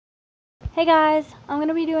Hey guys, I'm going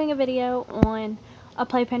to be doing a video on a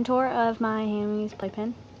playpen tour of my Hammy's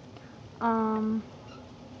playpen.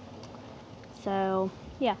 So,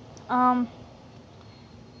 yeah.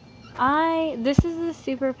 This is the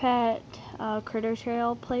Super Pet Critter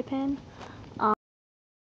Trail playpen.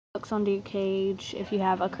 Looks on the cage if you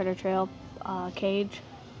have a Critter Trail cage.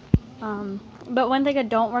 But one thing I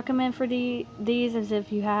don't recommend for these is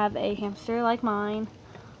if you have a hamster like mine,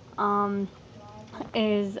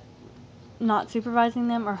 is not supervising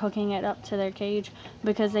them or hooking it up to their cage,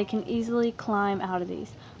 because they can easily climb out of these.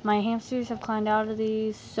 My hamsters have climbed out of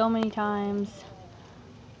these so many times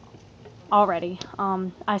already.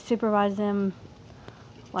 I supervise them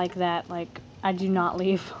like that. Like, I do not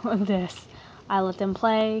leave this. I let them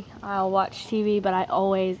play, I'll watch TV, but I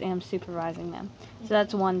always am supervising them. So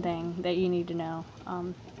that's one thing that you need to know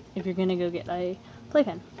if you're gonna go get a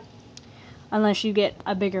playpen. Unless you get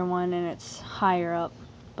a bigger one and it's higher up,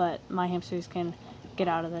 but my hamsters can get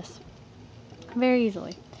out of this very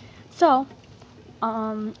easily. So,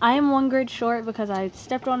 I am 1 grid short because I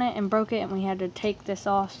stepped on it and broke it and we had to take this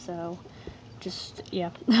off, so just,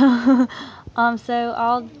 yeah. So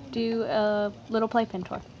I'll do a little playpen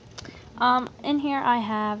tour. In here I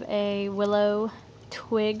have a willow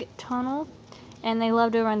twig tunnel, and they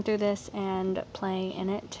love to run through this and play in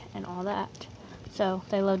it and all that. So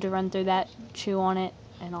they love to run through that, chew on it,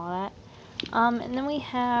 and all that. And then we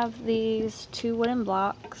have these 2 wooden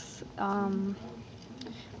blocks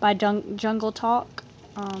by Jungle Talk.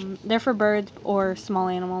 They're for birds or small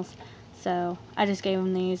animals, so I just gave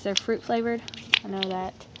them these. They're fruit flavored, I know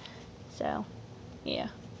that. So, yeah.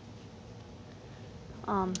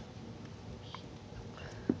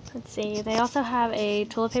 Let's see. They also have a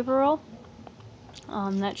toilet paper roll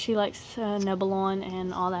that she likes to nibble on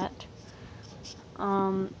and all that.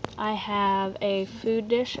 I have a food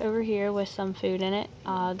dish over here with some food in it.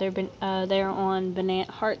 They're on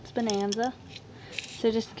Heart's Bonanza,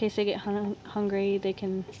 so just in case they get hungry, they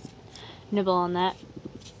can nibble on that.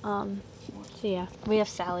 So yeah, we have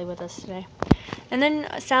Sally with us today. And then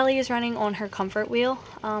Sally is running on her comfort wheel.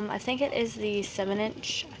 I think it is the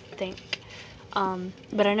 7-inch, I think.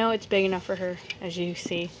 But I know it's big enough for her, as you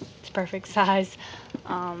see. It's perfect size.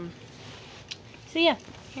 So yeah,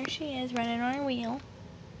 here she is running on her wheel.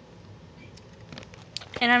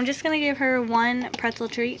 And I'm just going to give her 1 pretzel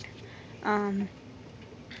treat.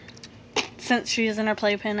 Since she is in her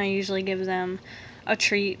playpen, I usually give them a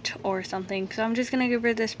treat or something. So I'm just going to give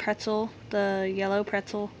her this pretzel, the yellow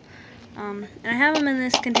pretzel. And I have them in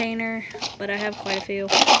this container, but I have quite a few.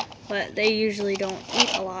 But they usually don't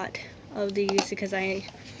eat a lot of these because I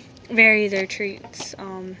vary their treats.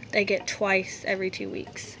 They get twice every 2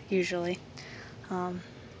 weeks, usually.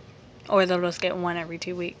 Or they'll just get 1 every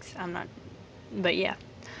 2 weeks. I'm not, but yeah.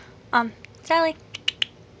 Sally. Here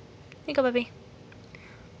you go, baby.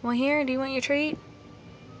 Well, here, do you want your treat?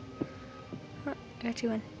 Oh, I got you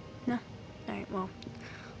one. No? Alright, well,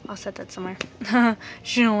 I'll set that somewhere.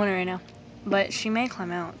 She don't want it right now. But she may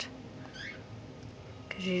climb out.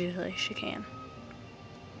 Because usually she can.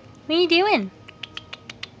 What are you doing?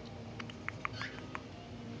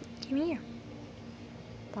 Come here.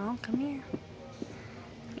 Well, come here.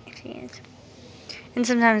 Here she is. And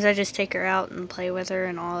sometimes I just take her out and play with her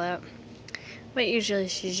and all that. But usually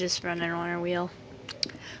she's just running on her wheel.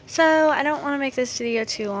 So, I don't want to make this video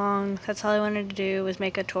too long. That's all I wanted to do, was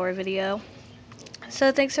make a tour video.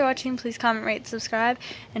 So, thanks for watching. Please comment, rate, subscribe.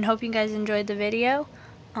 And hope you guys enjoyed the video.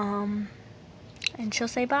 And she'll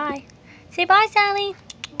say bye. Say bye, Sally.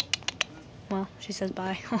 Well, she says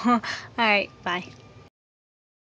bye. Alright, bye.